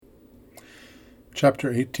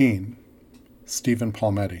Chapter 18. Stephen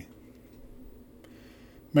Palmetti.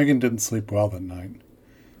 Megan didn't sleep well that night.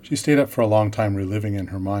 She stayed up for a long time reliving in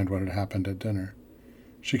her mind what had happened at dinner.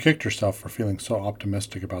 She kicked herself for feeling so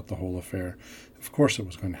optimistic about the whole affair. Of course it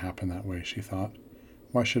was going to happen that way, she thought.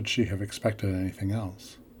 Why should she have expected anything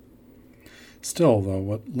else? Still, though,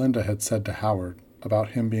 what Linda had said to Howard about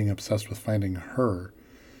him being obsessed with finding her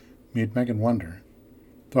made Megan wonder.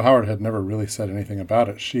 Though Howard had never really said anything about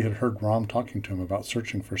it, she had heard Rom talking to him about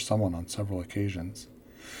searching for someone on several occasions.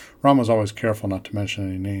 Rom was always careful not to mention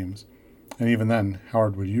any names, and even then,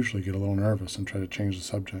 Howard would usually get a little nervous and try to change the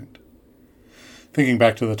subject. Thinking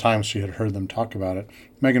back to the times she had heard them talk about it,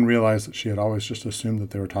 Megan realized that she had always just assumed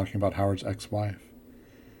that they were talking about Howard's ex-wife.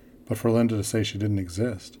 But for Linda to say she didn't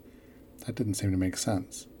exist, that didn't seem to make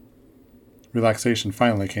sense. Relaxation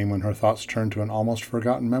finally came when her thoughts turned to an almost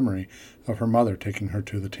forgotten memory of her mother taking her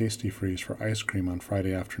to the Tasty Freeze for ice cream on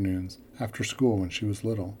Friday afternoons, after school when she was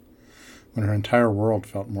little, when her entire world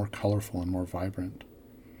felt more colorful and more vibrant.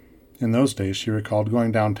 In those days, she recalled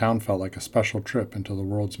going downtown felt like a special trip into the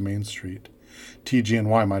world's main street.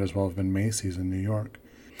 TG&Y might as well have been Macy's in New York,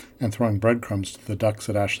 and throwing breadcrumbs to the ducks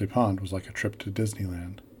at Ashley Pond was like a trip to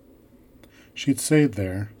Disneyland. She'd stayed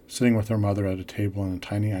there, sitting with her mother at a table in a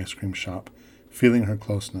tiny ice cream shop, feeling her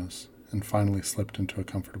closeness, and finally slipped into a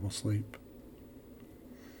comfortable sleep.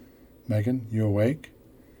 "Megan, you awake?"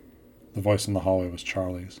 The voice in the hallway was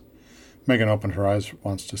Charlie's. Megan opened her eyes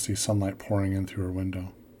once to see sunlight pouring in through her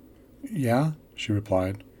window. "Yeah?" she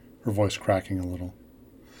replied, her voice cracking a little.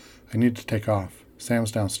 "I need to take off.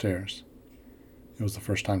 Sam's downstairs." It was the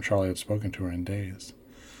first time Charlie had spoken to her in days.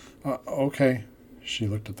 Okay." She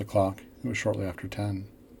looked at the clock. It was shortly after 10.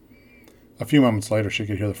 A few moments later, she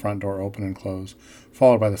could hear the front door open and close,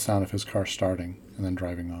 followed by the sound of his car starting and then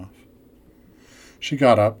driving off. She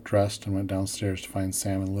got up, dressed, and went downstairs to find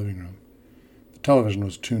Sam in the living room. The television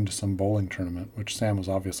was tuned to some bowling tournament, which Sam was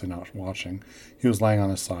obviously not watching. He was laying on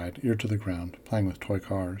his side, ear to the ground, playing with toy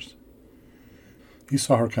cars. He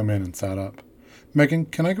saw her come in and sat up. "Megan,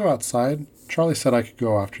 can I go outside? Charlie said I could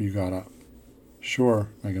go after you got up." "Sure,"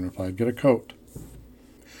 Megan replied. "Get a coat."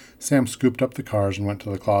 Sam scooped up the cars and went to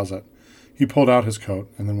the closet. He pulled out his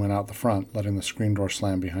coat and then went out the front, letting the screen door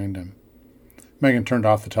slam behind him. Megan turned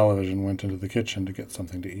off the television and went into the kitchen to get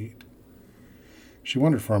something to eat. She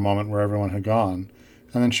wondered for a moment where everyone had gone,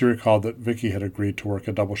 and then she recalled that Vicky had agreed to work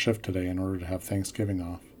a double shift today in order to have Thanksgiving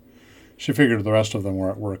off. She figured the rest of them were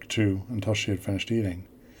at work too, until she had finished eating.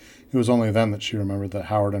 It was only then that she remembered that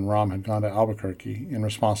Howard and Rom had gone to Albuquerque in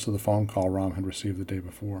response to the phone call Rom had received the day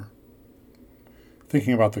before.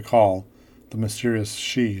 Thinking about the call, the mysterious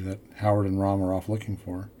she that Howard and Rom were off looking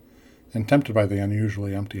for, and tempted by the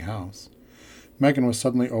unusually empty house, Megan was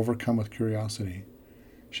suddenly overcome with curiosity.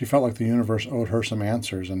 She felt like the universe owed her some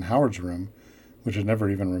answers, and Howard's room, which had never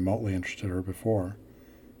even remotely interested her before,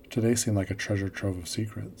 today seemed like a treasure trove of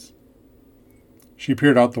secrets. She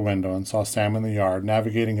peered out the window and saw Sam in the yard,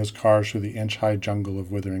 navigating his cars through the inch-high jungle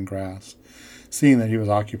of withering grass. Seeing that he was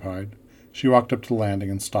occupied, she walked up to the landing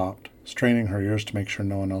and stopped, straining her ears to make sure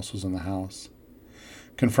no one else was in the house.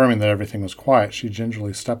 Confirming that everything was quiet, she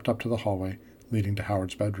gingerly stepped up to the hallway leading to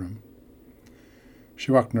Howard's bedroom.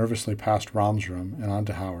 She walked nervously past Rom's room and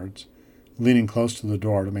onto Howard's, leaning close to the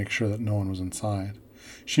door to make sure that no one was inside.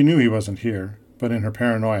 She knew he wasn't here, but in her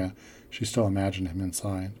paranoia, she still imagined him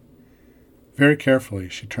inside. Very carefully,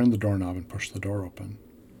 she turned the doorknob and pushed the door open.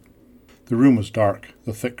 The room was dark,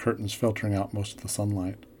 the thick curtains filtering out most of the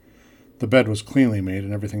sunlight. The bed was cleanly made,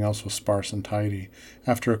 and everything else was sparse and tidy.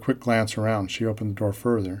 After a quick glance around, she opened the door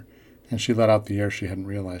further, and she let out the air she hadn't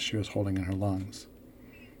realized she was holding in her lungs.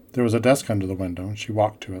 There was a desk under the window, and she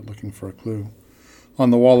walked to it, looking for a clue.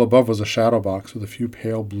 On the wall above was a shadow box with a few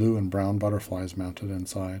pale blue and brown butterflies mounted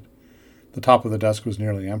inside. The top of the desk was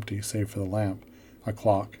nearly empty, save for the lamp, a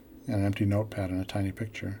clock, and an empty notepad and a tiny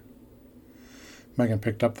picture. Megan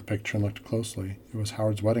picked up the picture and looked closely. It was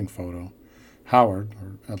Howard's wedding photo. Howard,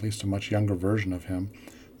 or at least a much younger version of him,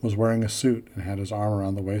 was wearing a suit and had his arm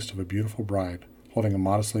around the waist of a beautiful bride, holding a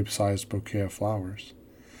modestly sized bouquet of flowers.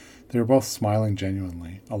 They were both smiling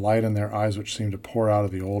genuinely, a light in their eyes which seemed to pour out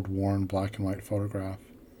of the old, worn, black-and-white photograph.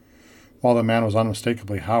 While the man was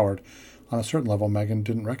unmistakably Howard, on a certain level Megan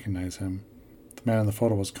didn't recognize him. The man in the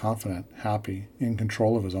photo was confident, happy, in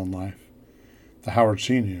control of his own life. The Howard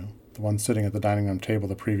she knew, the one sitting at the dining room table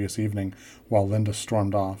the previous evening while Linda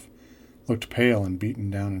stormed off, looked pale and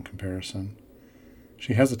beaten down in comparison.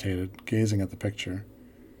 She hesitated, gazing at the picture.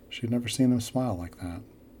 She had never seen him smile like that.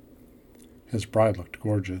 His bride looked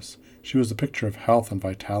gorgeous. She was the picture of health and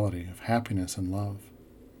vitality, of happiness and love.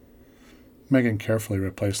 Megan carefully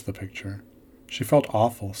replaced the picture. She felt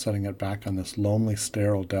awful setting it back on this lonely,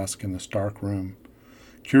 sterile desk in this dark room,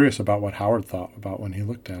 curious about what Howard thought about when he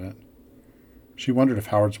looked at it. She wondered if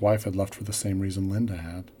Howard's wife had left for the same reason Linda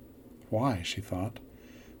had. Why, she thought.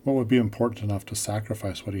 What would be important enough to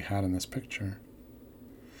sacrifice what he had in this picture?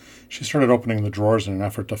 She started opening the drawers in an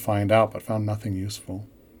effort to find out, but found nothing useful.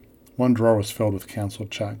 One drawer was filled with canceled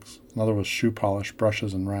checks. Another was shoe polish,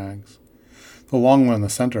 brushes, and rags. The long one in the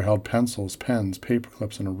center held pencils, pens, paper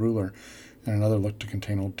clips, and a ruler, and another looked to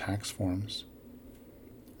contain old tax forms.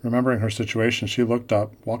 Remembering her situation, she looked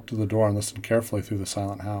up, walked to the door, and listened carefully through the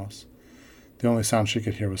silent house. The only sound she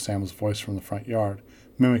could hear was Sam's voice from the front yard,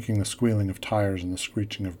 mimicking the squealing of tires and the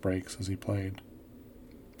screeching of brakes as he played.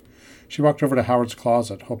 She walked over to Howard's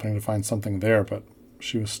closet, hoping to find something there, but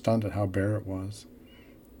she was stunned at how bare it was.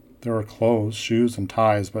 There were clothes, shoes, and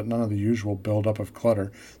ties, but none of the usual build-up of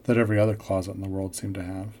clutter that every other closet in the world seemed to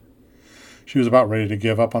have. She was about ready to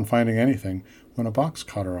give up on finding anything when a box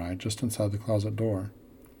caught her eye just inside the closet door.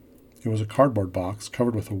 It was a cardboard box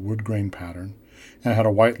covered with a wood grain pattern, and had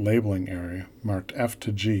a white labeling area marked F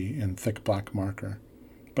to G in thick black marker,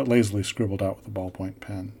 but lazily scribbled out with a ballpoint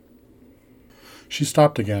pen. She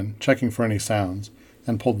stopped again, checking for any sounds,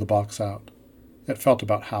 and pulled the box out. It felt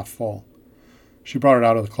about half full. She brought it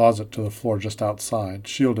out of the closet to the floor just outside,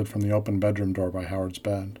 shielded from the open bedroom door by Howard's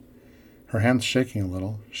bed. Her hands shaking a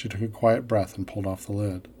little, she took a quiet breath and pulled off the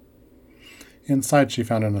lid. Inside she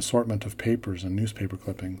found an assortment of papers and newspaper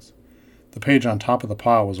clippings. The page on top of the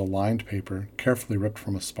pile was a lined paper, carefully ripped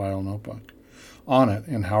from a spiral notebook. On it,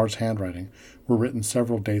 in Howard's handwriting, were written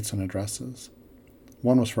several dates and addresses.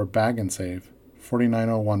 One was for Bag and Save,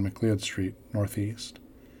 4901 McLeod Street, Northeast.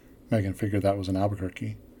 Megan figured that was in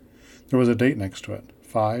Albuquerque. There was a date next to it,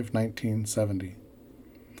 5/1970.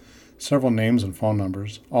 Several names and phone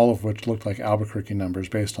numbers, all of which looked like Albuquerque numbers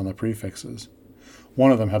based on the prefixes.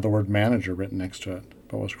 One of them had the word manager written next to it,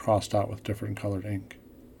 but was crossed out with different colored ink.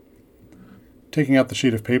 Taking out the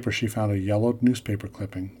sheet of paper, she found a yellowed newspaper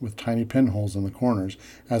clipping with tiny pinholes in the corners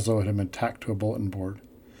as though it had been tacked to a bulletin board.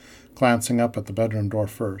 Glancing up at the bedroom door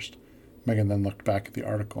first, Megan then looked back at the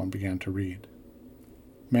article and began to read.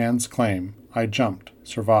 Man's claim, I jumped,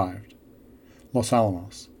 survived. Los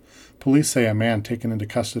Alamos. Police say a man taken into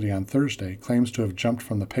custody on Thursday claims to have jumped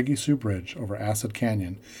from the Peggy Sue Bridge over Acid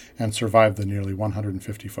Canyon and survived the nearly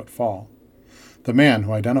 150-foot fall. The man,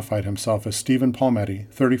 who identified himself as Stephen Palmetti,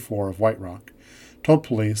 34, of White Rock, told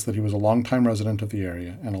police that he was a longtime resident of the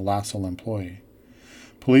area and a Lassell employee.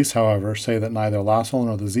 Police, however, say that neither Lassell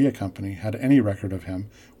nor the Zia Company had any record of him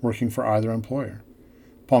working for either employer.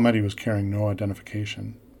 Palmetti was carrying no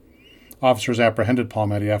identification. Officers apprehended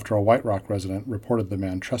Palmetti after a White Rock resident reported the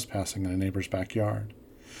man trespassing in a neighbor's backyard.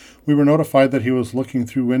 We were notified that he was looking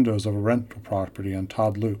through windows of a rental property on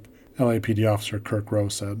Todd Loop, LAPD officer Kirk Rowe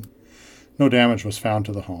said. No damage was found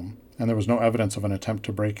to the home, and there was no evidence of an attempt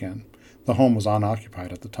to break in. The home was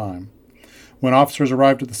unoccupied at the time. When officers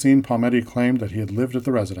arrived at the scene, Palmetti claimed that he had lived at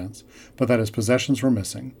the residence, but that his possessions were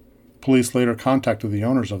missing. Police later contacted the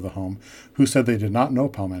owners of the home, who said they did not know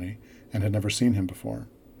Palmetti and had never seen him before.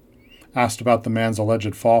 Asked about the man's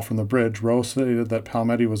alleged fall from the bridge, Rowe stated that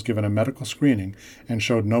Palmetti was given a medical screening and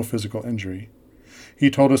showed no physical injury.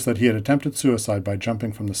 He told us that he had attempted suicide by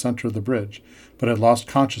jumping from the center of the bridge, but had lost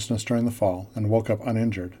consciousness during the fall and woke up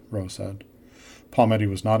uninjured, Rowe said. Palmetti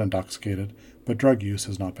was not intoxicated, but drug use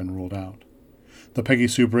has not been ruled out. The Peggy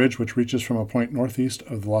Sue Bridge, which reaches from a point northeast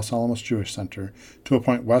of the Los Alamos Jewish Center to a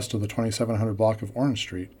point west of the 2700 block of Orange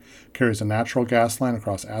Street, carries a natural gas line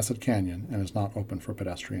across Acid Canyon and is not open for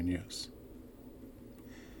pedestrian use.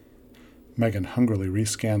 Megan hungrily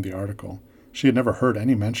rescanned the article. She had never heard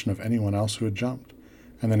any mention of anyone else who had jumped,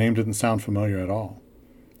 and the name didn't sound familiar at all.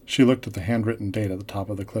 She looked at the handwritten date at the top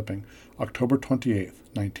of the clipping, October 28th,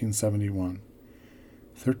 1971.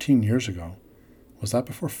 13 years ago. Was that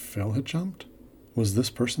before Phil had jumped? Was this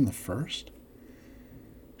person the first?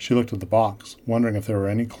 She looked at the box, wondering if there were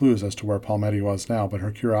any clues as to where Palmetti was now, but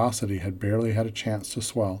her curiosity had barely had a chance to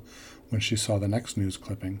swell when she saw the next news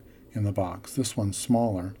clipping in the box, this one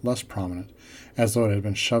smaller, less prominent, as though it had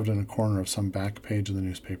been shoved in a corner of some back page of the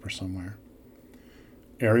newspaper somewhere.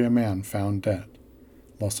 Area man found dead.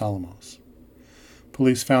 Los Alamos.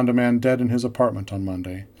 Police found a man dead in his apartment on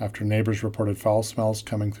Monday after neighbors reported foul smells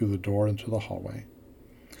coming through the door into the hallway.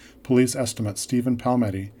 Police estimate Stephen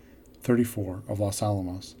Palmetti, 34, of Los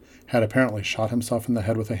Alamos, had apparently shot himself in the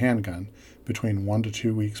head with a handgun between 1 to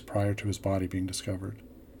 2 weeks prior to his body being discovered.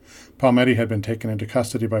 Palmetti had been taken into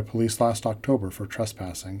custody by police last October for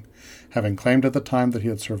trespassing, having claimed at the time that he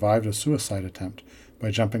had survived a suicide attempt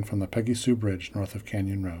by jumping from the Peggy Sue Bridge north of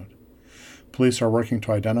Canyon Road. Police are working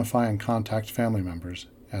to identify and contact family members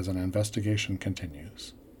as an investigation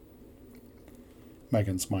continues.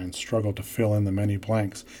 Megan's mind struggled to fill in the many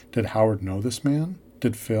blanks. Did Howard know this man?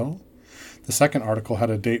 Did Phil? The second article had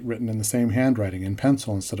a date written in the same handwriting, in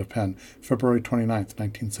pencil instead of pen, February 29th,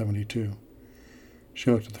 1972. She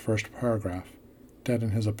looked at the first paragraph. Dead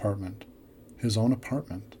in his apartment. His own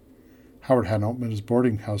apartment. Howard hadn't opened his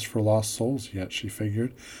boarding house for lost souls yet, she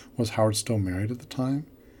figured. Was Howard still married at the time?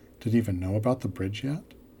 Did he even know about the bridge yet?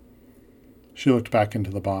 She looked back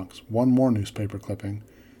into the box. One more newspaper clipping.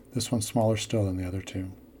 This one smaller still than the other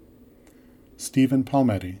two. Stephen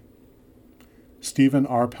Palmetti. Stephen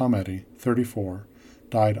R. Palmetti, 34,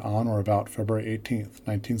 died on or about February 18th,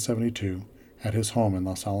 1972, at his home in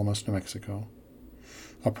Los Alamos, New Mexico.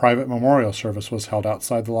 A private memorial service was held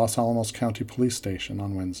outside the Los Alamos County Police Station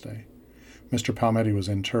on Wednesday. Mr. Palmetti was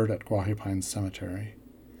interred at Guaje Pines Cemetery.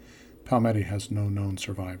 Palmetti has no known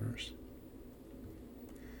survivors.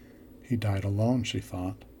 He died alone, she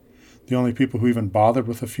thought. The only people who even bothered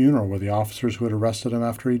with the funeral were the officers who had arrested him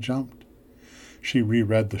after he jumped. She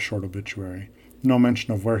reread the short obituary. No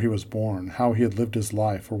mention of where he was born, how he had lived his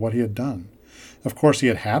life, or what he had done. Of course, he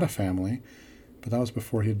had had a family, but that was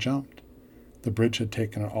before he had jumped. The bridge had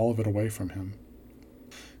taken all of it away from him.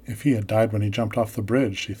 If he had died when he jumped off the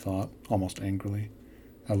bridge, she thought, almost angrily,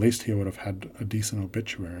 at least he would have had a decent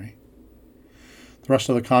obituary. The rest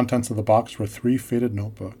of the contents of the box were 3 faded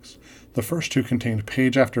notebooks. The first 2 contained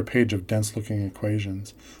page after page of dense-looking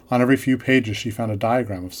equations. On every few pages she found a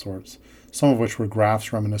diagram of sorts, some of which were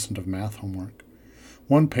graphs reminiscent of math homework.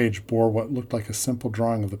 One page bore what looked like a simple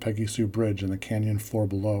drawing of the Peggy Sue Bridge and the canyon floor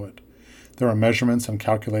below it. There were measurements and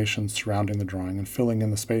calculations surrounding the drawing and filling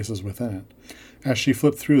in the spaces within it. As she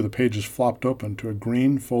flipped through, the pages flopped open to a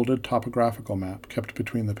green, folded topographical map kept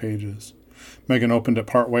between the pages. Megan opened it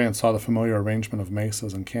part way and saw the familiar arrangement of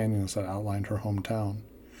mesas and canyons that outlined her hometown.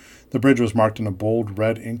 The bridge was marked in a bold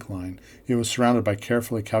red ink line. It was surrounded by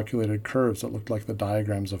carefully calculated curves that looked like the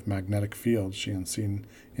diagrams of magnetic fields she had seen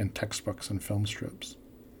in textbooks and film strips.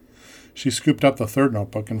 She scooped up the third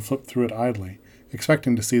notebook and flipped through it idly,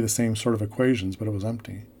 expecting to see the same sort of equations, but it was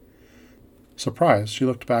empty. Surprised, she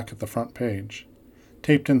looked back at the front page.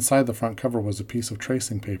 Taped inside the front cover was a piece of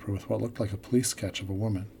tracing paper with what looked like a police sketch of a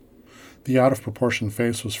woman. The out-of-proportion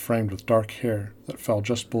face was framed with dark hair that fell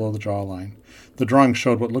just below the jawline. The drawing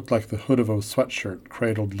showed what looked like the hood of a sweatshirt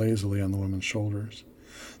cradled lazily on the woman's shoulders.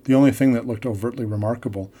 The only thing that looked overtly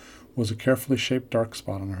remarkable was a carefully shaped dark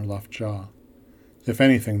spot on her left jaw. If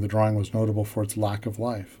anything, the drawing was notable for its lack of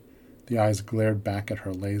life. The eyes glared back at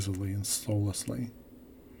her lazily and soullessly.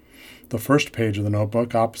 The first page of the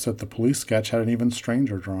notebook opposite the police sketch had an even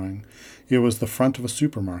stranger drawing. It was the front of a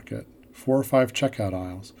supermarket. 4 or 5 checkout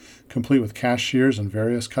aisles, complete with cashiers and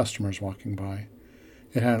various customers walking by.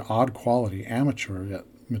 It had an odd quality, amateur yet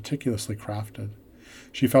meticulously crafted.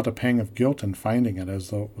 She felt a pang of guilt in finding it,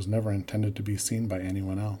 as though it was never intended to be seen by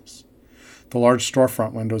anyone else. The large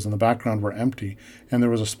storefront windows in the background were empty, and there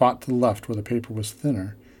was a spot to the left where the paper was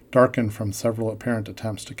thinner, darkened from several apparent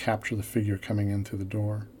attempts to capture the figure coming in through the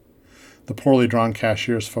door. The poorly drawn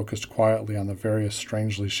cashiers focused quietly on the various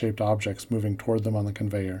strangely shaped objects moving toward them on the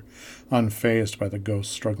conveyor, unfazed by the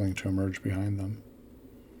ghosts struggling to emerge behind them.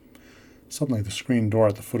 Suddenly the screen door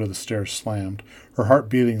at the foot of the stairs slammed. Her heart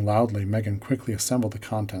beating loudly, Megan quickly assembled the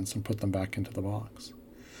contents and put them back into the box.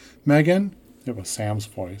 "Megan?" It was Sam's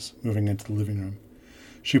voice, moving into the living room.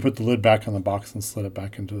 She put the lid back on the box and slid it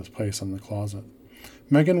back into its place in the closet.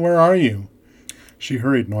 "Megan, where are you?" She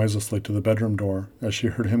hurried noiselessly to the bedroom door as she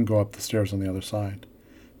heard him go up the stairs on the other side.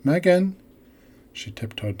 "Megan!" She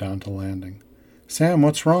tiptoed down to the landing. "Sam,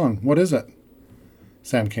 what's wrong? What is it?"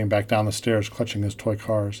 Sam came back down the stairs, clutching his toy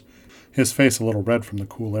cars, his face a little red from the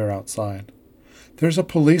cool air outside. "There's a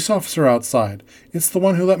police officer outside. It's the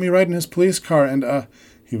one who let me ride in his police car, and,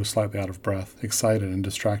 He was slightly out of breath, excited and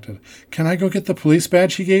distracted. "Can I go get the police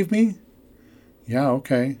badge he gave me?" "Yeah,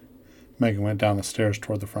 okay." Megan went down the stairs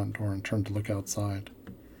toward the front door and turned to look outside.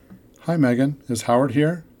 "Hi, Megan. Is Howard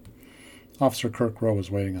here?" Officer Kirk Rowe was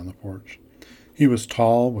waiting on the porch. He was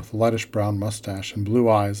tall, with a lightish brown mustache and blue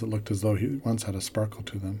eyes that looked as though he once had a sparkle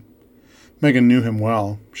to them. Megan knew him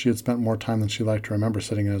well. She had spent more time than she liked to remember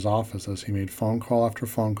sitting in his office as he made phone call after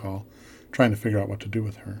phone call, trying to figure out what to do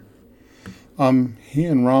with her. He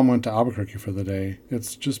and Rom went to Albuquerque for the day.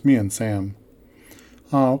 It's just me and Sam."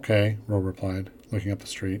 "Oh, okay," Rowe replied, looking up the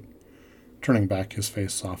street. Turning back, his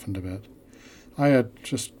face softened a bit. "I had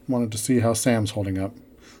just wanted to see how Sam's holding up.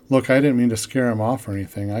 Look, I didn't mean to scare him off or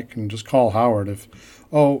anything. I can just call Howard if—"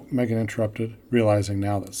 "Oh," Megan interrupted, realizing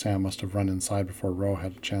now that Sam must have run inside before Rowe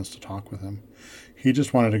had a chance to talk with him. "He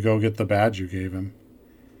just wanted to go get the badge you gave him."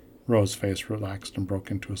 Rowe's face relaxed and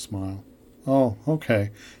broke into a smile. Oh,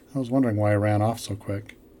 okay. I was wondering why I ran off so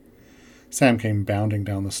quick. Sam came bounding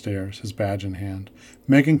down the stairs, his badge in hand.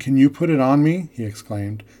 Megan, can you put it on me? He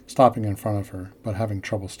exclaimed, stopping in front of her, but having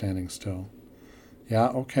trouble standing still. Yeah,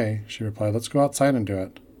 okay, she replied. Let's go outside and do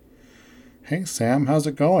it. Hey, Sam, how's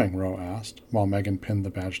it going? Ro asked, while Megan pinned the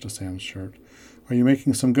badge to Sam's shirt. Are you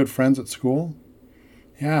making some good friends at school?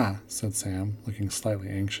 Yeah, said Sam, looking slightly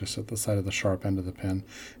anxious at the sight of the sharp end of the pin.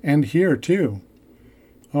 And here, too.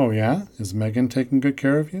 Oh, yeah? Is Megan taking good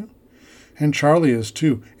care of you? And Charlie is,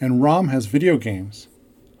 too. And Rom has video games.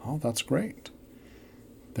 Oh, that's great.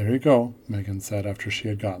 There you go, Megan said after she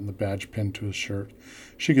had gotten the badge pinned to his shirt.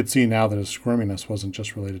 She could see now that his squirminess wasn't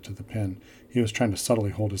just related to the pin. He was trying to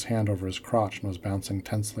subtly hold his hand over his crotch and was bouncing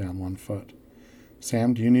tensely on one foot.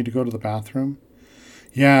 Sam, do you need to go to the bathroom?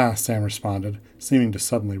 Yeah, Sam responded, seeming to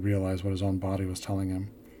suddenly realize what his own body was telling him.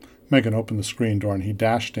 Megan opened the screen door and he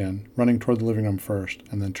dashed in, running toward the living room first,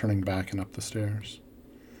 and then turning back and up the stairs.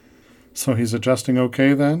 So he's adjusting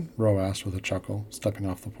okay then? Ro asked with a chuckle, stepping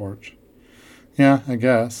off the porch. Yeah, I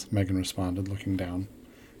guess, Megan responded, looking down.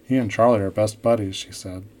 He and Charlie are best buddies, she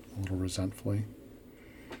said, a little resentfully.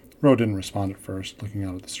 Ro didn't respond at first, looking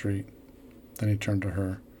out at the street. Then he turned to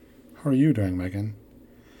her. How are you doing, Megan?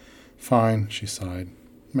 Fine, she sighed.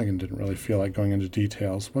 Megan didn't really feel like going into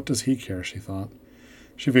details. What does he care, she thought.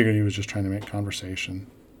 She figured he was just trying to make conversation.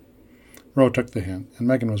 Ro took the hint, and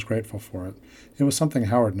Megan was grateful for it. It was something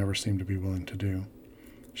Howard never seemed to be willing to do.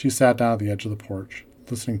 She sat down at the edge of the porch,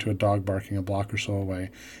 listening to a dog barking a block or so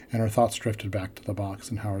away, and her thoughts drifted back to the box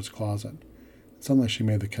in Howard's closet. Suddenly she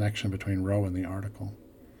made the connection between Ro and the article.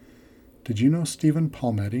 Did you know Stephen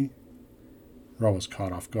Palmetti? Ro was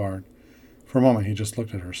caught off guard. For a moment he just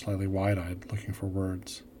looked at her, slightly wide-eyed, looking for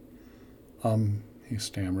words. He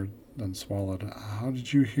stammered, then swallowed. How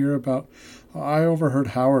did you hear about... I overheard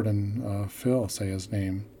Howard and Phil say his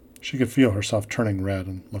name. She could feel herself turning red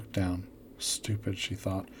and looked down. Stupid, she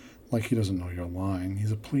thought. Like he doesn't know you're lying.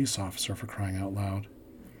 He's a police officer, for crying out loud.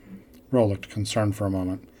 Ro looked concerned for a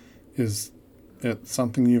moment. Is it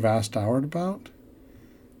something you've asked Howard about?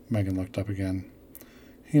 Megan looked up again.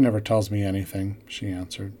 He never tells me anything, she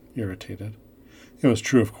answered, irritated. It was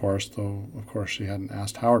true, of course, though, of course, she hadn't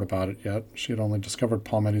asked Howard about it yet. She had only discovered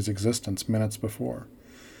Palmetti's existence minutes before.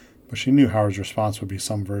 But she knew Howard's response would be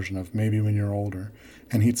some version of maybe when you're older,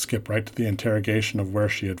 and he'd skip right to the interrogation of where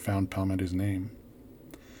she had found Palmetti's name.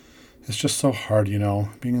 It's just so hard,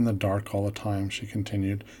 being in the dark all the time, she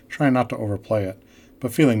continued, trying not to overplay it,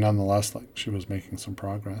 but feeling nonetheless like she was making some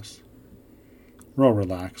progress. Ro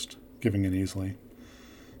relaxed, giving in easily.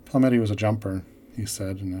 Palmetti was a jumper, he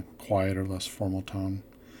said in a quieter, less formal tone.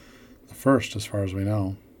 The first, as far as we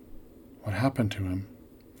know. What happened to him?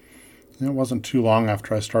 It wasn't too long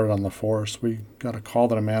after I started on the force. We got a call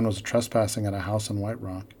that a man was trespassing at a house in White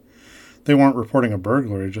Rock. They weren't reporting a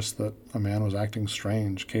burglary, just that a man was acting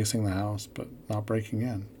strange, casing the house, but not breaking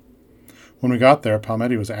in. When we got there,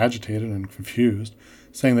 Palmetti was agitated and confused,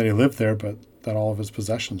 saying that he lived there, but that all of his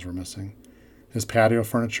possessions were missing. His patio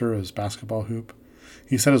furniture, his basketball hoop.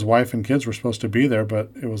 He said his wife and kids were supposed to be there,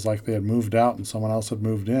 but it was like they had moved out and someone else had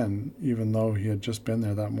moved in, even though he had just been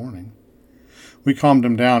there that morning. We calmed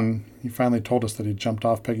him down, and he finally told us that he'd jumped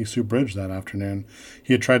off Peggy Sue Bridge that afternoon.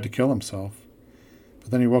 He had tried to kill himself.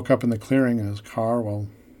 But then he woke up in the clearing in his car. Well,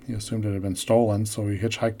 he assumed it had been stolen, so he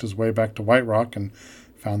hitchhiked his way back to White Rock and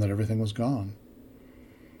found that everything was gone.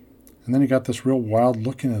 And then he got this real wild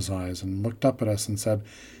look in his eyes and looked up at us and said,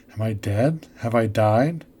 Am I dead? Have I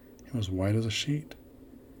died? He was white as a sheet.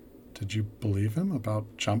 Did you believe him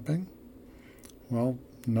about jumping? Well,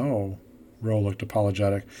 no. Ro looked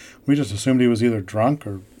apologetic. We just assumed he was either drunk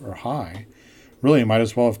or high. Really, he might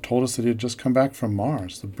as well have told us that he had just come back from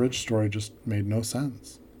Mars. The bridge story just made no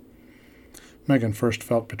sense. Megan first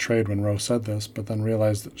felt betrayed when Ro said this, but then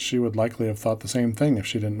realized that she would likely have thought the same thing if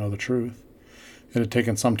she didn't know the truth. It had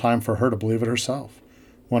taken some time for her to believe it herself,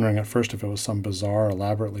 wondering at first if it was some bizarre,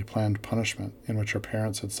 elaborately planned punishment in which her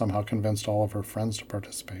parents had somehow convinced all of her friends to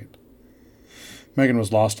participate. Megan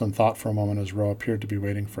was lost in thought for a moment as Ro appeared to be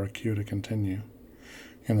waiting for a cue to continue.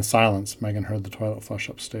 In the silence, Megan heard the toilet flush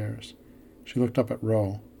upstairs. She looked up at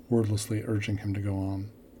Ro, wordlessly urging him to go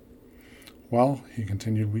on. Well, he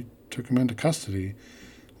continued, we took him into custody.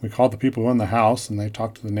 We called the people who owned the house, and they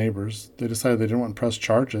talked to the neighbors. They decided they didn't want to press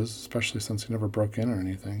charges, especially since he never broke in or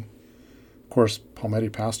anything. Of course,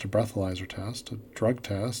 Palmetti passed a breathalyzer test, a drug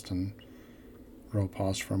test, and... Ro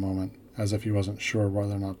paused for a moment, as if he wasn't sure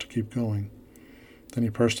whether or not to keep going. Then he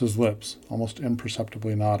pursed his lips, almost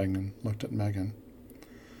imperceptibly nodding, and looked at Megan.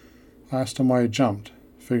 I asked him why he jumped,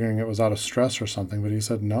 figuring it was out of stress or something, but he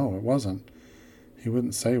said no, it wasn't. He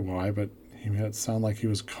wouldn't say why, but He made it sound like he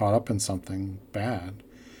was caught up in something bad,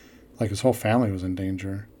 like his whole family was in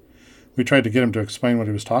danger. We tried to get him to explain what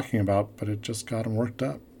he was talking about, but it just got him worked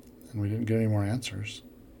up, and we didn't get any more answers.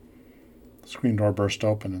 The screen door burst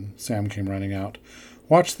open, and Sam came running out.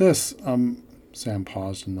 "Watch this." Sam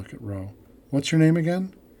paused and looked at Roe. "What's your name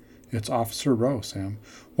again?" "It's Officer Roe, Sam."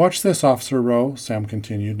 "Watch this, Officer Roe," Sam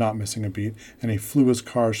continued, not missing a beat, and he flew his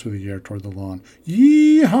cars through the air toward the lawn.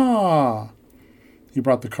 Yee-haw! He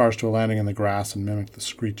brought the cars to a landing in the grass and mimicked the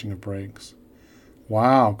screeching of brakes.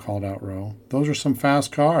 "Wow," called out Roe. "Those are some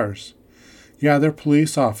fast cars." "Yeah, they're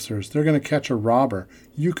police officers. They're going to catch a robber.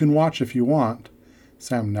 You can watch if you want."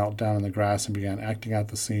 Sam knelt down in the grass and began acting out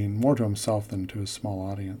the scene, more to himself than to his small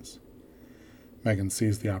audience. Megan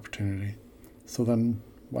seized the opportunity. "So then,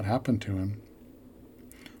 what happened to him?"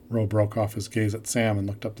 Roe broke off his gaze at Sam and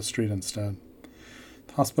looked up the street instead.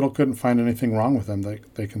 "The hospital couldn't find anything wrong with him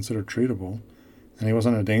that they considered treatable, and he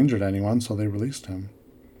wasn't a danger to anyone, so they released him."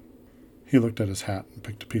 He looked at his hat and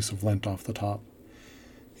picked a piece of lint off the top.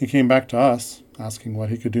 "He came back to us, asking what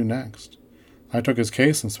he could do next. I took his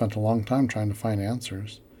case and spent a long time trying to find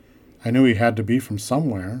answers. I knew he had to be from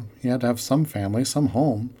somewhere. He had to have some family, some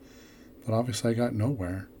home. But obviously I got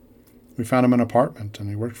nowhere. We found him an apartment, and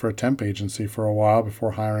he worked for a temp agency for a while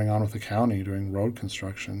before hiring on with the county doing road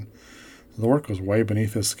construction. The work was way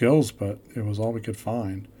beneath his skills, but it was all we could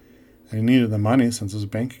find. And he needed the money since his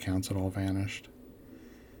bank accounts had all vanished.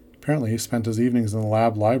 Apparently he spent his evenings in the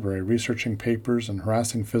lab library researching papers and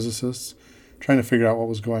harassing physicists, trying to figure out what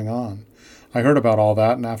was going on. I heard about all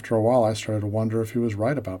that, and after a while I started to wonder if he was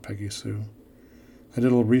right about Peggy Sue. I did a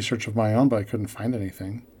little research of my own, but I couldn't find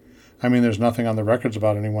anything. I mean, there's nothing on the records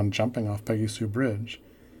about anyone jumping off Peggy Sue Bridge."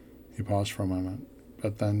 He paused for a moment.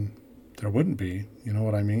 "But then there wouldn't be, you know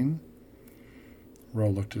what I mean?" Roe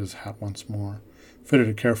looked at his hat once more, fitted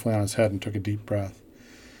it carefully on his head, and took a deep breath.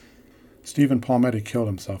 "Stephen Palmetti killed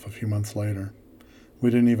himself a few months later. We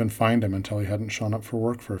didn't even find him until he hadn't shown up for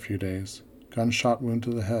work for a few days. Gunshot wound to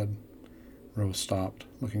the head." Rose stopped,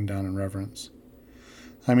 looking down in reverence.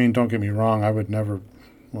 "I mean, don't get me wrong, I would never,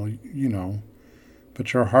 well, you know,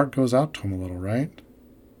 but your heart goes out to him a little, right?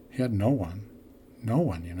 He had no one. No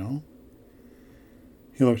one, you know."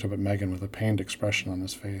 He looked up at Megan with a pained expression on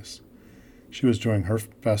his face. She was doing her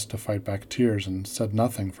best to fight back tears and said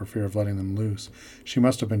nothing for fear of letting them loose. She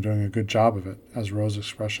must have been doing a good job of it, as Rose's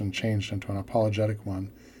expression changed into an apologetic one,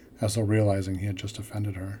 as though realizing he had just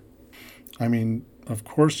offended her. "I mean, of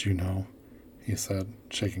course you know," he said,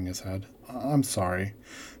 shaking his head. "I'm sorry."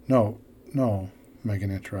 No,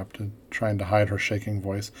 Megan interrupted, trying to hide her shaking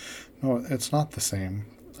voice. "No, it's not the same.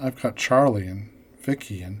 I've got Charlie and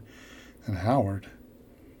Vicky and Howard."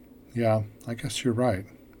 "Yeah, I guess you're right."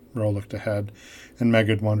 Roe looked ahead, and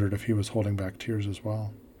Megan wondered if he was holding back tears as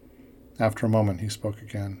well. After a moment, he spoke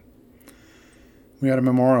again. "We had a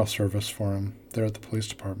memorial service for him there at the police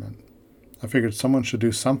department. I figured someone should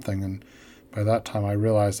do something, and by that time I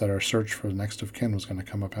realized that our search for the next of kin was going to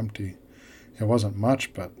come up empty. It wasn't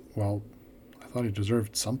much, but, well, I thought he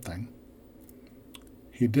deserved something."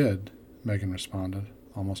 "He did," Megan responded,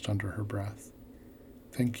 almost under her breath.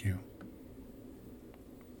 "Thank you."